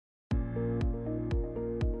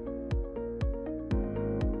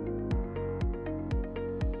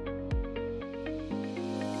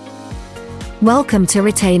Welcome to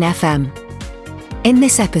Retain FM. In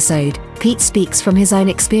this episode, Pete speaks from his own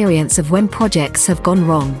experience of when projects have gone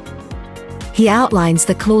wrong. He outlines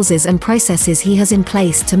the clauses and processes he has in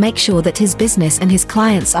place to make sure that his business and his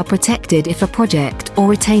clients are protected if a project or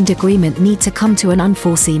retained agreement need to come to an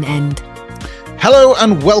unforeseen end. Hello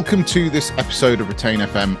and welcome to this episode of Retain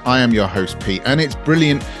FM. I am your host, Pete, and it's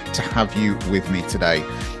brilliant to have you with me today.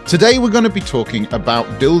 Today, we're going to be talking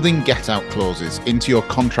about building get-out clauses into your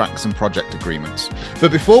contracts and project agreements.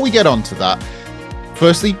 But before we get on to that,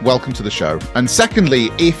 firstly, welcome to the show. And secondly,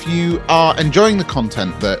 if you are enjoying the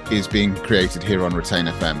content that is being created here on Retain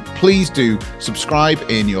FM, please do subscribe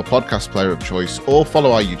in your podcast player of choice or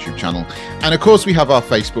follow our YouTube channel. And of course, we have our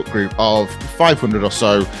Facebook group of 500 or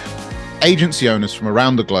so agency owners from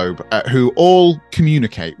around the globe who all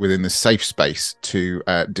communicate within this safe space to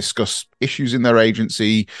discuss issues in their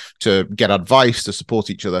agency, to get advice, to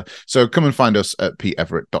support each other. So come and find us at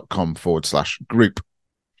peteverett.com/group.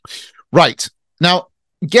 Right. Now,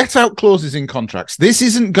 get out clauses in contracts. This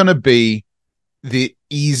isn't going to be the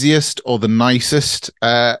easiest or the nicest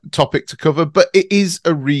topic to cover, but it is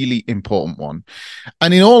a really important one.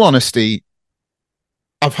 And in all honesty,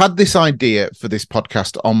 I've had this idea for this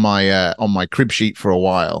podcast on my crib sheet for a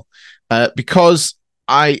while because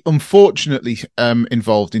I unfortunately am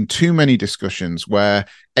involved in too many discussions where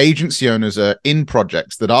agency owners are in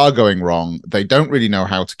projects that are going wrong. They don't really know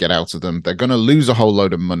how to get out of them. They're going to lose a whole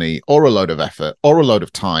load of money or a load of effort or a load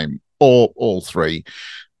of time or all three,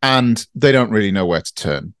 and they don't really know where to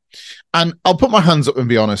turn. And I'll put my hands up and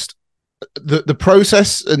be honest. The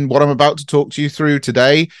process and what I'm about to talk to you through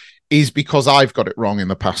today is because I've got it wrong in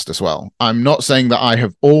the past as well. I'm not saying that I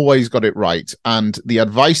have always got it right. And the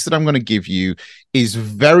advice that I'm going to give you is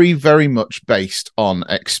very, very much based on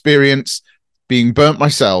experience, being burnt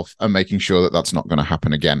myself, and making sure that that's not going to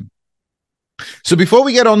happen again. So before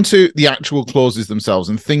we get on to the actual clauses themselves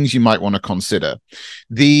and things you might want to consider,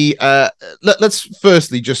 let's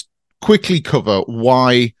firstly just quickly cover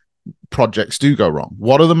why projects do go wrong.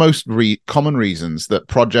 What are the most common reasons that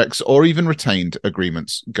projects or even retained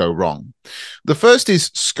agreements go wrong? The first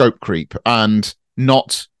is scope creep and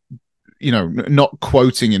not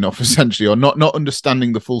quoting enough, essentially, or not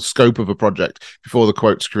understanding the full scope of a project before the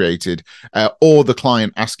quote's created, or the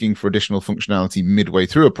client asking for additional functionality midway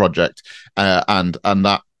through a project, and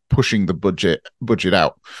that pushing the budget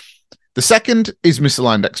out. The second is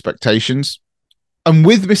misaligned expectations. And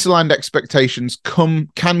with misaligned expectations can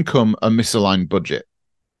come a misaligned budget.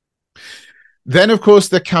 Then, of course,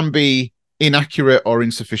 there can be inaccurate or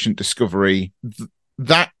insufficient discovery.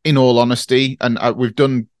 That, in all honesty, and we've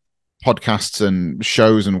done podcasts and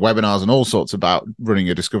shows and webinars and all sorts about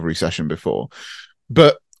running a discovery session before,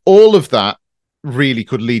 but all of that really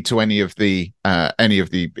could lead to any of the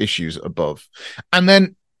issues above. And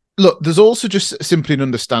then, look, there's also just simply an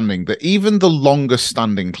understanding that even the longest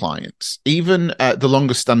standing clients, even the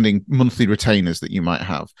longest standing monthly retainers that you might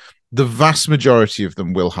have, the vast majority of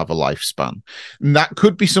them will have a lifespan. And that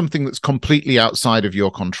could be something that's completely outside of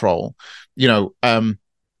your control.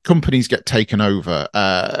 Companies get taken over,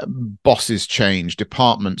 bosses change,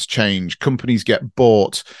 departments change, companies get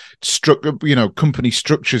bought, company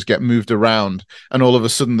structures get moved around, and all of a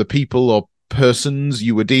sudden the people or persons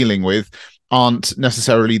you were dealing with aren't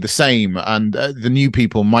necessarily the same, and the new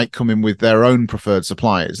people might come in with their own preferred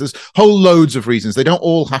suppliers. There's whole loads of reasons. They don't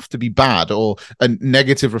all have to be bad or a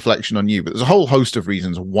negative reflection on you, but there's a whole host of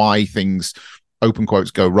reasons why things, open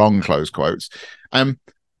quotes, go wrong, close quotes. And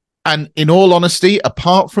in all honesty,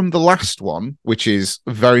 apart from the last one, which is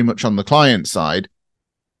very much on the client side,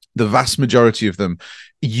 the vast majority of them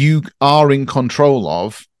you are in control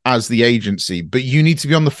of as the agency, but you need to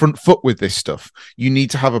be on the front foot with this stuff. You need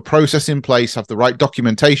to have a process in place, have the right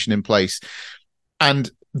documentation in place. And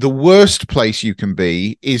the worst place you can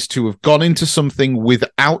be is to have gone into something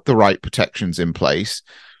without the right protections in place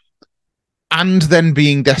and then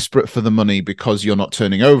being desperate for the money because you're not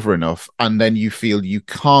turning over enough. And then you feel you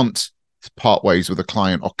can't part ways with a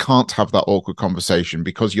client or can't have that awkward conversation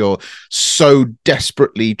because you're so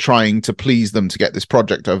desperately trying to please them to get this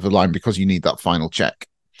project over the line because you need that final check.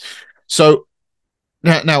 So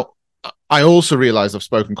now I also realize I've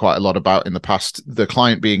spoken quite a lot about in the past the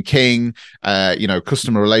client being king,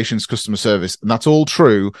 customer relations, customer service, and that's all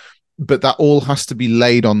true. But that all has to be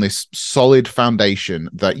laid on this solid foundation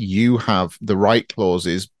that you have the right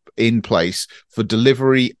clauses in place for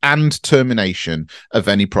delivery and termination of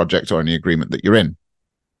any project or any agreement that you're in.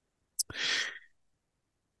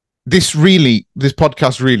 This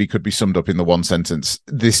podcast really could be summed up in the one sentence.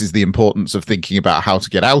 This is the importance of thinking about how to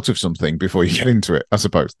get out of something before you get into it, I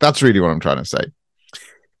suppose. That's really what I'm trying to say.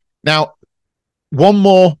 Now, one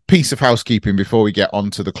more piece of housekeeping before we get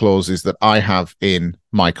on to the clauses that I have in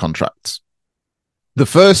my contracts. The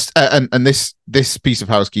first, and this piece of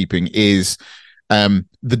housekeeping is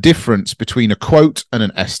the difference between a quote and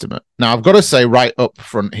an estimate. Now, I've got to say right up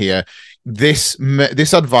front here, this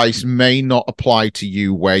advice may not apply to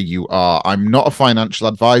you where you are. I'm not a financial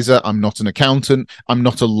advisor. I'm not an accountant. I'm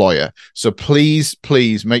not a lawyer. So please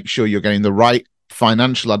make sure you're getting the right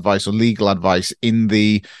financial advice or legal advice in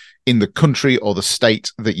the country or the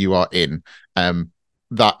state that you are in.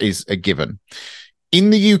 That is a given. In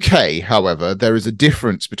the UK, however, there is a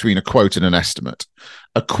difference between a quote and an estimate.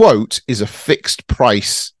 A quote is a fixed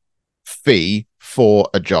price fee for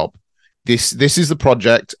a job. This is the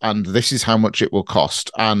project, and this is how much it will cost,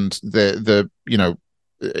 and it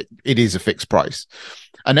is a fixed price.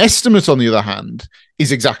 An estimate, on the other hand,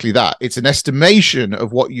 is exactly that. It's an estimation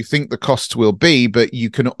of what you think the costs will be, but you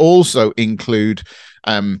can also include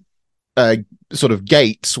sort of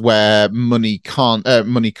gates where money can't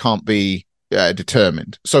be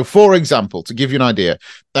determined. So, for example, to give you an idea,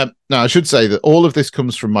 now I should say that all of this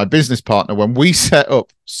comes from my business partner. When we set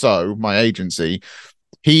up my agency,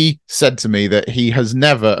 he said to me that he has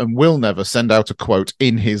never and will never send out a quote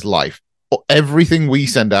in his life. Everything we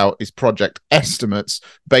send out is project estimates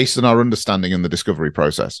based on our understanding in the discovery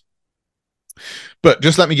process. But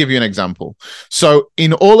just let me give you an example. So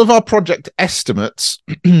in all of our project estimates,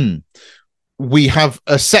 we have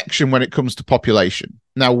a section when it comes to population.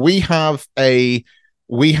 Now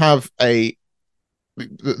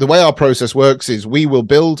the way our process works is we will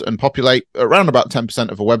build and populate around about 10%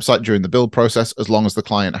 of a website during the build process, as long as the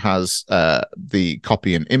client has the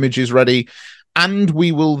copy and images ready. And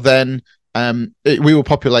we will then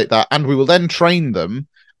populate that, and we will then train them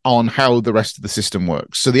on how the rest of the system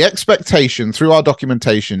works. So the expectation through our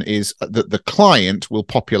documentation is that the client will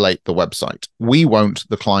populate the website. We won't,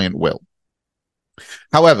 the client will.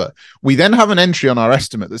 However, we then have an entry on our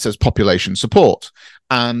estimate that says population support.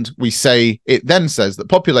 And it then says that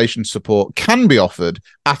population support can be offered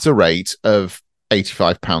at a rate of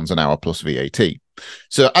 £85 an hour plus VAT.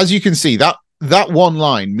 So as you can see, that one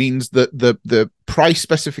line means that the price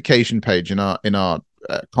specification page in our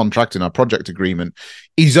contract, in our project agreement,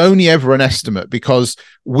 is only ever an estimate, because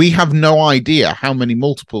we have no idea how many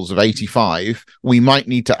multiples of 85 we might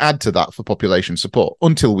need to add to that for population support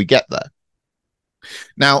until we get there.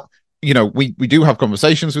 Now, we do have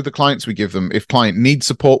conversations with the clients. We give them, if client needs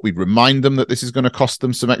support, we remind them that this is going to cost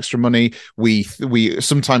them some extra money. We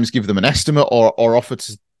sometimes give them an estimate or offer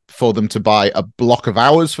for them to buy a block of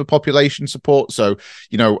hours for population support. So,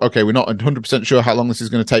 okay, we're not 100% sure how long this is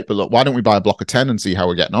going to take, but look, why don't we buy a block of 10 and see how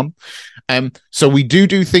we're getting on? So we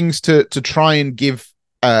do things to try and give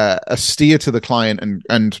a steer to the client,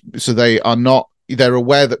 and so they're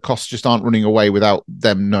aware that costs just aren't running away without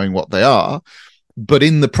them knowing what they are. But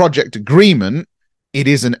in the project agreement, it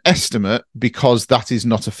is an estimate, because that is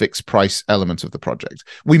not a fixed price element of the project.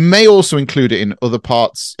 We may also include it in other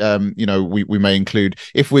parts. We may include,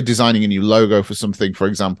 if we're designing a new logo for something, for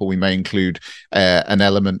example, we may include an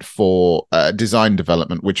element for design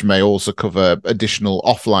development, which may also cover additional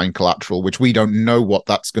offline collateral, which we don't know what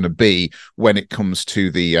that's going to be when it comes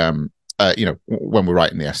to the, when we're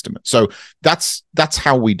writing the estimate. So that's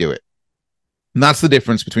how we do it. And that's the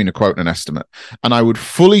difference between a quote and an estimate. And I would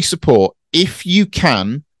fully support, if you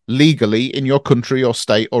can legally in your country or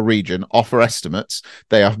state or region offer estimates,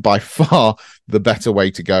 they are by far the better way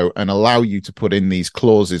to go, and allow you to put in these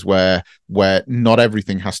clauses where not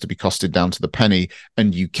everything has to be costed down to the penny,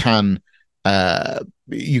 and you can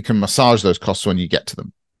massage those costs when you get to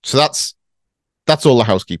them. So that's all the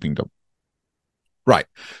housekeeping done. Right.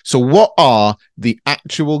 So what are the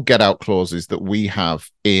actual get out clauses that we have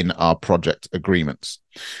in our project agreements?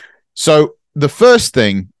 So the first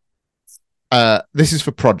thing, this is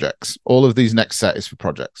for projects. All of these next set is for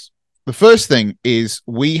projects. The first thing is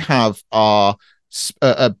we have our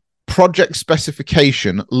a project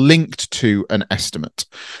specification linked to an estimate.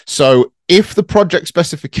 So if the project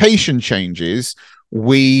specification changes,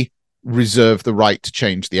 we reserve the right to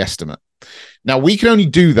change the estimate. Now, we can only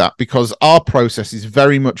do that because our process is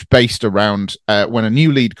very much based around when a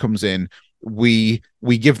new lead comes in, we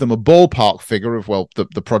give them a ballpark figure of, well,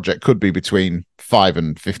 the project could be between £5,000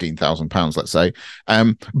 and £15,000, let's say.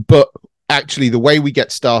 But actually, the way we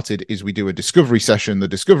get started is we do a discovery session. The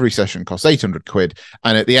discovery session costs £800,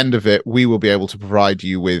 and at the end of it, we will be able to provide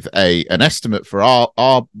you with an estimate for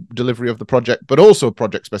our delivery of the project, but also a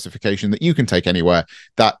project specification that you can take anywhere.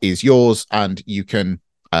 That is yours, and you can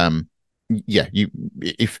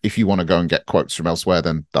if you want to go and get quotes from elsewhere,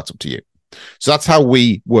 then that's up to you. So that's how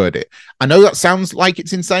we word it. I know that sounds like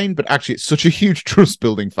it's insane, but actually it's such a huge trust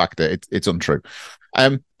building factor. It's untrue.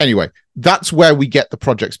 Anyway, that's where we get the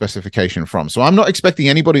project specification from. So I'm not expecting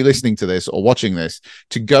anybody listening to this or watching this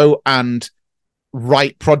to go and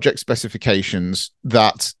write project specifications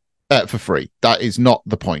that for free. That is not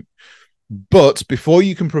the point. But before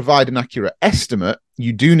you can provide an accurate estimate,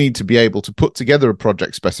 you do need to be able to put together a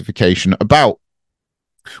project specification about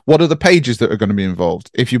what are the pages that are going to be involved.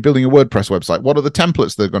 If you're building a WordPress website, what are the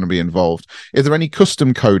templates that are going to be involved? Is there any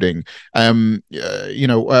custom coding? What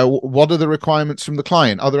are the requirements from the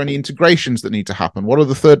client? Are there any integrations that need to happen? What are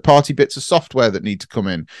the third-party bits of software that need to come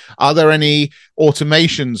in? Are there any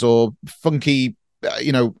automations or funky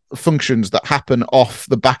functions that happen off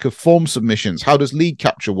the back of form submissions? How does lead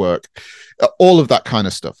capture work? All of that kind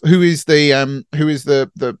of stuff. Who is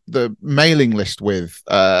the mailing list with? Is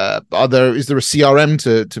there a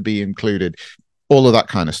CRM to be included? All of that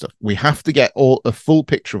kind of stuff. We have to get a full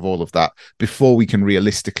picture of all of that before we can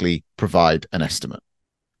realistically provide an estimate.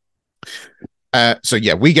 So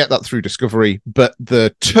we get that through discovery, but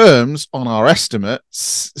the terms on our estimate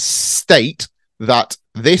state that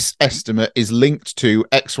this estimate is linked to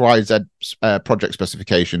XYZ project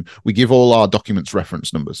specification. We give all our documents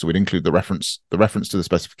reference numbers, so we'd include the reference to the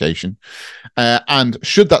specification. And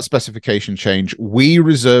should that specification change, we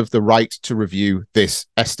reserve the right to review this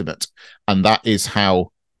estimate, and that's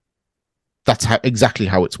exactly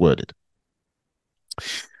how it's worded.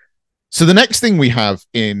 So the next thing we have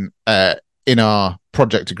in our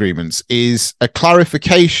project agreements is a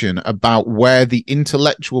clarification about where the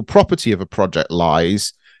intellectual property of a project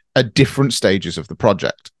lies at different stages of the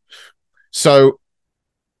project. So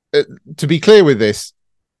to be clear with this,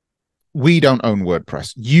 we don't own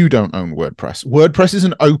WordPress. You don't own WordPress. WordPress is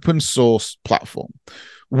an open source platform.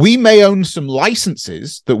 We may own some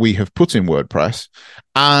licenses that we have put in WordPress,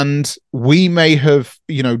 and we may have,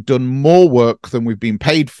 done more work than we've been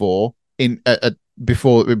paid for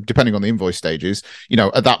before, depending on the invoice stages,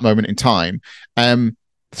 at that moment in time,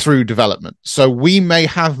 through development. So we may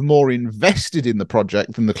have more invested in the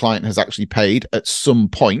project than the client has actually paid at some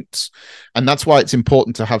points. And that's why it's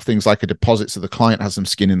important to have things like a deposit so the client has some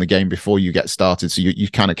skin in the game before you get started, so you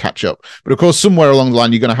kind of catch up. But of course, somewhere along the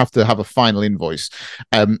line, you're going to have a final invoice.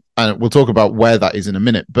 And we'll talk about where that is in a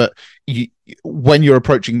minute. But when you're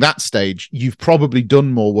approaching that stage, you've probably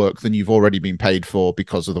done more work than you've already been paid for,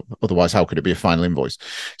 because of otherwise, how could it be a final invoice?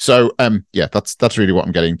 So that's really what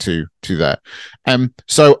I'm getting to there.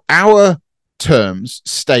 So our terms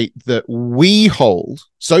state that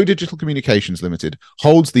So Digital Communications Limited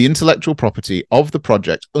holds the intellectual property of the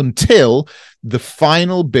project until the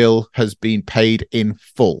final bill has been paid in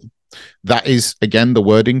full. That is, again, the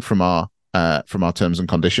wording from our terms and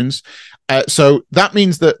conditions. So that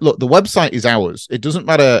means that, look, the website is ours. It doesn't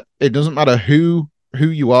matter who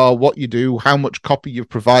you are, what you do, how much copy you've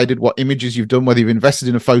provided, what images you've done, whether you've invested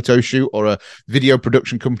in a photo shoot or a video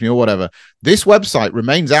production company or whatever. This website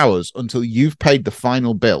remains ours until you've paid the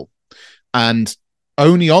final bill. And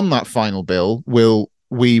only on that final bill will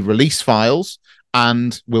we release files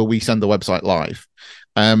and will we send the website live.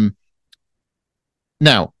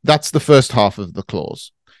 Now, that's the first half of the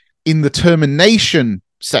clause. In the termination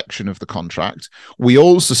section of the contract, we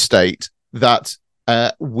also state that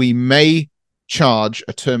we may charge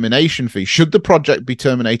a termination fee. Should the project be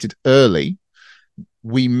terminated early,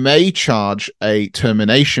 we may charge a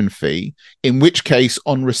termination fee, in which case,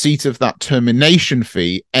 on receipt of that termination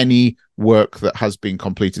fee, any work that has been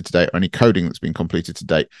completed to date or any coding that's been completed to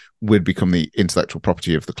date would become the intellectual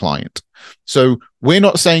property of the client. So we're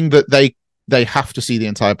not saying that they have to see the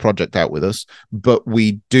entire project out with us, but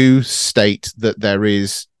we do state that there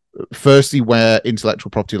is, firstly, where intellectual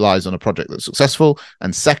property lies on a project that's successful,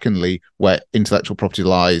 and secondly, where intellectual property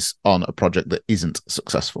lies on a project that isn't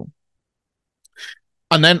successful.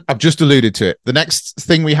 And then I've just alluded to it. The next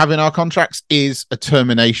thing we have in our contracts is a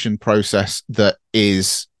termination process that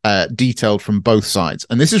is detailed from both sides.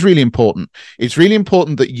 And this is really important. It's really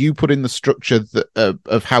important that you put in the structure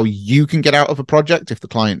of how you can get out of a project if the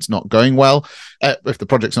client's not going well. If the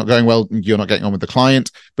project's not going well, you're not getting on with the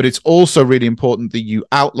client. But it's also really important that you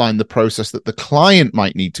outline the process that the client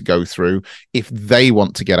might need to go through if they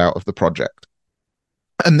want to get out of the project.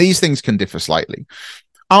 And these things can differ slightly.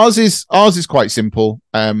 Ours is quite simple.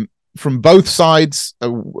 From both sides,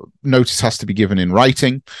 notice has to be given in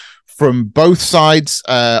writing. From both sides,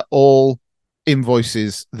 all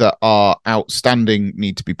invoices that are outstanding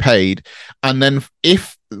need to be paid. And then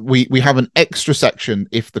if we have an extra section,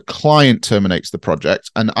 if the client terminates the project,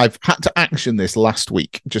 and I've had to action this last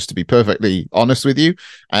week, just to be perfectly honest with you,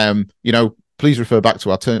 please refer back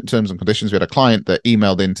to our terms and conditions. We had a client that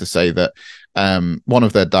emailed in to say that one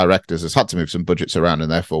of their directors has had to move some budgets around,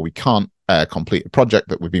 and therefore we can't complete the project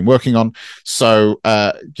that we've been working on. So,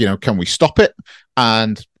 can we stop it?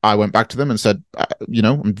 And I went back to them and said,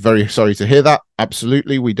 I'm very sorry to hear that.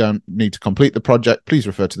 Absolutely, we don't need to complete the project. Please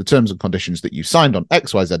refer to the terms and conditions that you signed on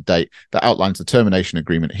XYZ date that outlines the termination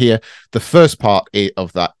agreement here. The first part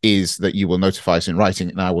of that is that you will notify us in writing,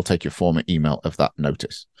 and I will take your formal email of that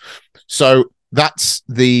notice. So that's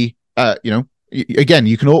the, again,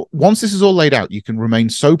 you can once this is all laid out, you can remain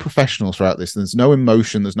so professional throughout this. There's no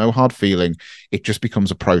emotion, there's no hard feeling. It just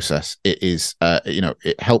becomes a process. It is,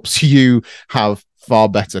 it helps you have far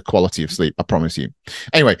better quality of sleep, I promise you.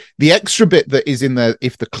 Anyway, the extra bit that is in there,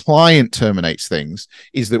 if the client terminates things,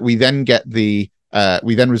 is that we then get we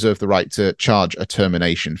then reserve the right to charge a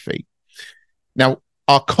termination fee. Now,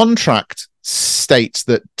 our contract states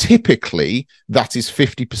that typically that is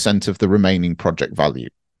 50% of the remaining project value.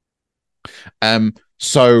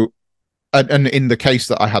 So, and in the case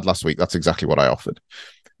that I had last week, that's exactly what I offered.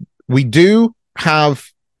 We do have,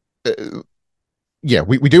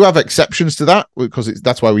 we do have exceptions to that, because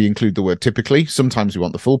that's why we include the word typically. Sometimes we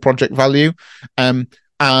want the full project value.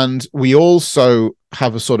 And we also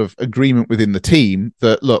have a sort of agreement within the team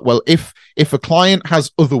that, look, well, if a client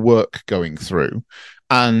has other work going through,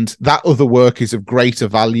 and that other work is of greater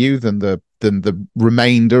value than the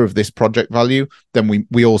remainder of this project value, then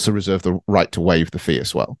we also reserve the right to waive the fee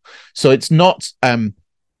as well. So it's not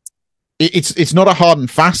it's not a hard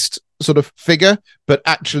and fast sort of figure, but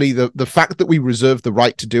actually the fact that we reserve the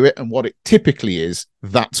right to do it and what it typically is,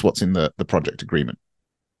 that's what's in the project agreement.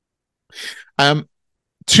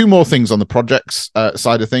 Two more things on the projects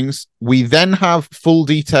side of things. We then have full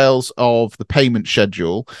details of the payment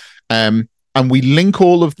schedule, and we link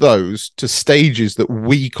all of those to stages that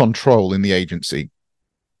we control in the agency.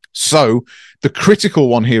 So the critical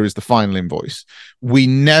one here is the final invoice. We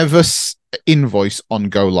never invoice on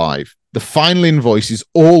go live. The final invoice is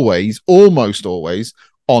almost always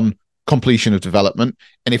on completion of development.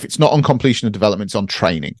 And if it's not on completion of development, it's on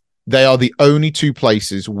training. They are the only two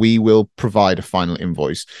places we will provide a final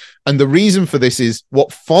invoice. And the reason for this is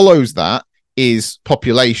what follows that is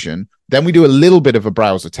population. Then we do a little bit of a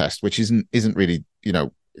browser test, which isn't really,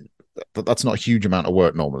 that's not a huge amount of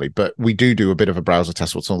work normally, but we do a bit of a browser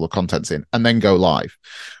test, what's all the content's in, and then go live.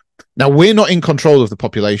 Now, we're not in control of the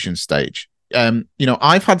population stage.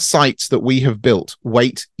 I've had sites that we have built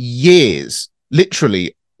wait years,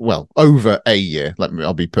 literally, well, over a year.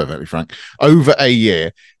 I'll be perfectly frank, over a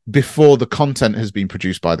year before the content has been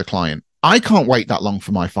produced by the client. I can't wait that long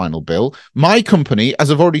for my final bill. My company,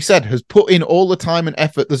 as I've already said, has put in all the time and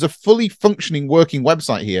effort. There's a fully functioning, working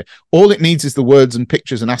website here. All it needs is the words and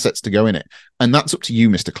pictures and assets to go in it. And that's up to you,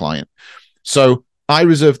 Mr. Client. So I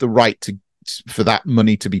reserve the right for that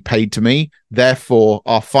money to be paid to me. Therefore,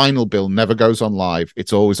 our final bill never goes on live.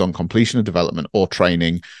 It's always on completion of development or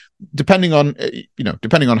training, depending on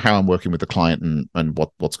how I'm working with the client and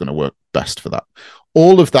what's going to work best for that.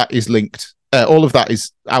 All of that is linked. All of that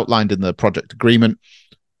is outlined in the project agreement.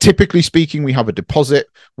 Typically speaking, we have a deposit.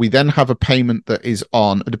 We then have a payment that is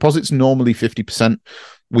on a deposit's normally 50%.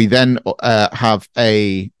 We then have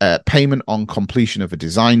a payment on completion of a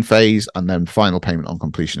design phase, and then final payment on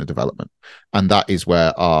completion of development. And that is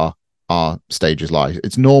where our stages lie.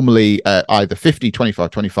 It's normally either 50,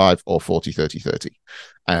 25, 25 or 40, 30, 30.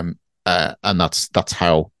 And that's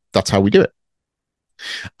how we do it.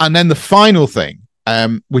 And then the final thing,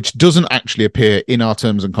 which doesn't actually appear in our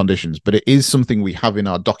terms and conditions, but it is something we have in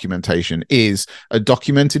our documentation, is a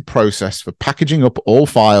documented process for packaging up all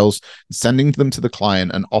files, sending them to the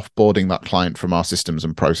client, and offboarding that client from our systems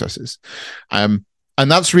and processes. And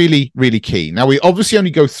that's really, really key. Now, we obviously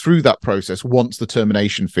only go through that process once the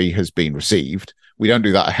termination fee has been received. We don't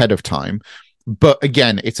do that ahead of time. But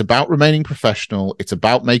again, it's about remaining professional. It's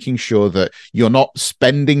about making sure that you're not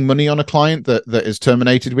spending money on a client that is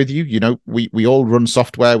terminated with you. We all run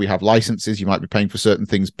software. We have licenses. You might be paying for certain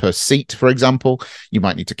things per seat, for example. You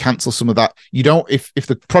might need to cancel some of that. You don't, if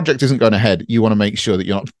the project isn't going ahead, you want to make sure that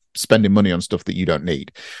you're not spending money on stuff that you don't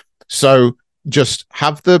need. So just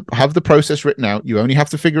have the process written out. You only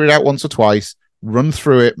have to figure it out once or twice. Run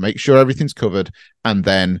through it, make sure everything's covered, and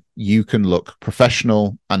then you can look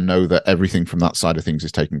professional and know that everything from that side of things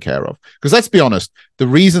is taken care of. Because let's be honest, the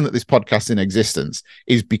reason that this podcast is in existence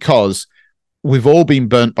is because we've all been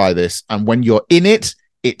burnt by this. And when you're in it,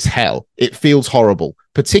 it's hell. It feels horrible,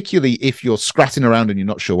 particularly if you're scratching around and you're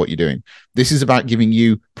not sure what you're doing. This is about giving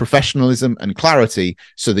you professionalism and clarity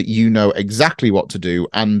so that you know exactly what to do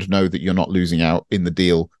and know that you're not losing out in the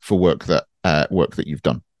deal for work that you've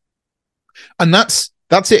done. And that's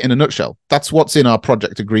that's it in a nutshell. That's what's in our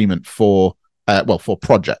project agreement for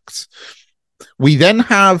projects. We then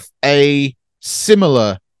have a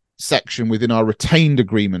similar section within our retained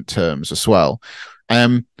agreement terms as well.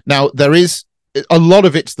 Now, there is a lot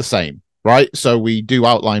of it's the same, right? So we do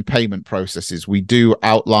outline payment processes. We do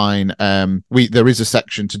outline, there is a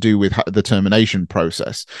section to do with the termination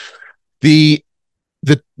process.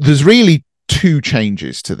 There's really two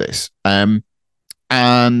changes to this, and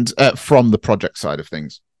from the project side of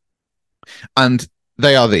things. And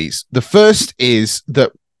they are these. The first is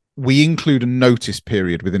that we include a notice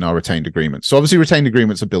period within our retained agreements. So obviously retained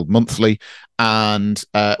agreements are billed monthly, and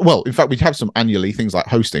in fact, we have some annually, things like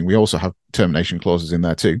hosting. We also have termination clauses in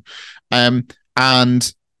there too.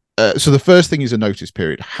 So the first thing is a notice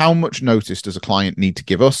period. How much notice does a client need to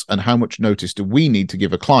give us, and how much notice do we need to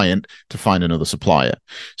give a client to find another supplier?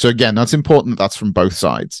 So again, that's important. That's from both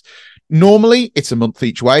sides. Normally, it's a month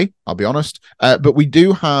each way, I'll be honest. But we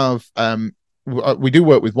do have... we do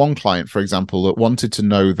work with one client, for example, that wanted to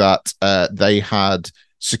know that they had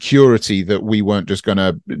security that we weren't just going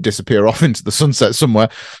to disappear off into the sunset somewhere.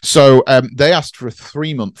 So they asked for a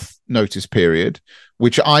 3-month notice period,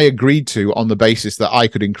 which I agreed to on the basis that I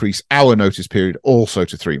could increase our notice period also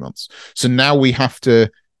to 3 months. So now we have to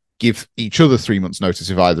give each other 3 months notice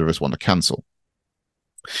if either of us want to cancel.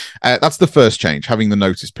 That's the first change, having the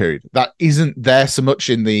notice period. That isn't there so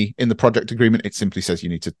much in the project agreement. It simply says you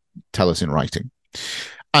need to tell us in writing.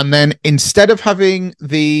 And then instead of having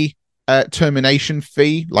the termination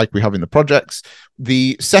fee like we have in the projects,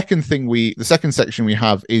 the second section we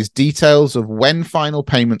have is details of when final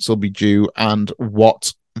payments will be due and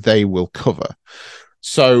what they will cover.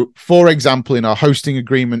 So, for example, in our hosting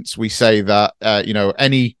agreements, we say that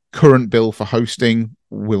any current bill for hosting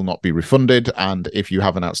will not be refunded, and if you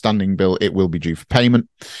have an outstanding bill, it will be due for payment.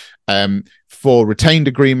 For retained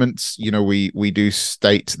agreements, we do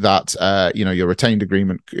state that your retained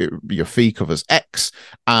agreement, your fee covers X,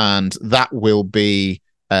 and that will be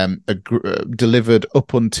delivered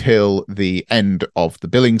up until the end of the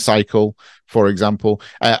billing cycle. For example,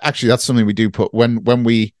 actually, that's something we do put when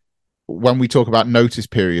we talk about notice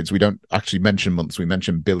periods. We don't actually mention months, we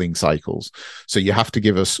mention billing cycles. So you have to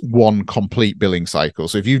give us one complete billing cycle.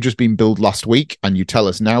 So if you've just been billed last week and you tell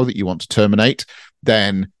us now that you want to terminate,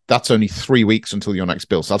 then that's only 3 weeks until your next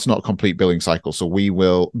bill. So that's not a complete billing cycle. So we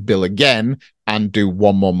will bill again and do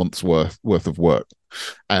 1 more month's worth of work.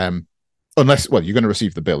 Unless, you're going to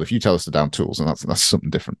receive the bill if you tell us to down tools, and that's something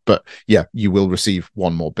different. But yeah, you will receive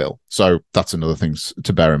 1 more bill. So that's another thing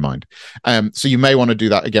to bear in mind. So you may want to do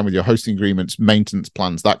that again with your hosting agreements, maintenance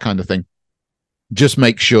plans, that kind of thing. Just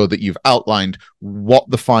make sure that you've outlined what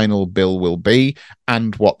the final bill will be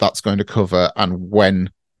and what that's going to cover, and when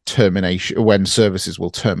services will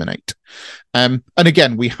terminate. And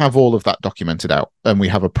again, we have all of that documented out, and we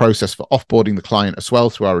have a process for offboarding the client as well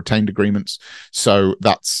through our retained agreements. So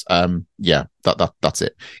that's that's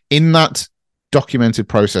it. In that documented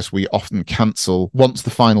process, we often cancel once the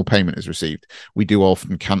final payment is received. We do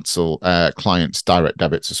often cancel clients' direct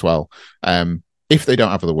debits as well. If they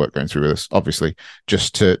don't have other work going through with us, obviously,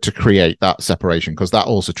 just to create that separation, because that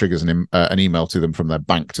also triggers an email to them from their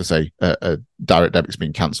bank to say a direct debit's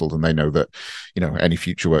been cancelled, and they know that any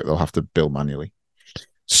future work they'll have to bill manually.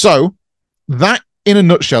 So that, in a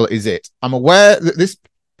nutshell, is it. I'm aware that this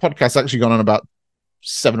podcast's actually gone on about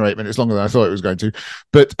 7 or 8 minutes longer than I thought it was going to,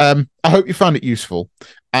 but I hope you found it useful.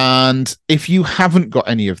 And if you haven't got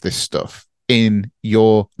any of this stuff in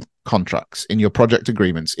your contracts, in your project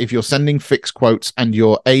agreements, if you're sending fixed quotes and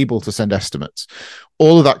you're able to send estimates,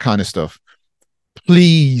 all of that kind of stuff,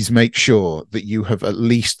 please make sure that you have at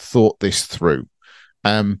least thought this through.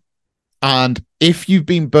 And if you've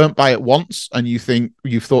been burnt by it once and you think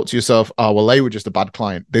you've thought to yourself, oh, well, they were just a bad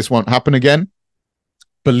client, this won't happen again,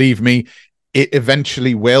 believe me, it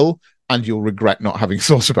eventually will, and you'll regret not having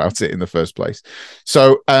thought about it in the first place.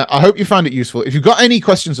 So I hope you found it useful. If you've got any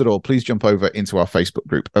questions at all, please jump over into our Facebook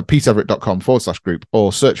group at petereverett.com/group,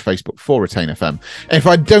 or search Facebook for Retain FM. And if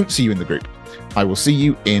I don't see you in the group, I will see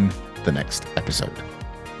you in the next episode.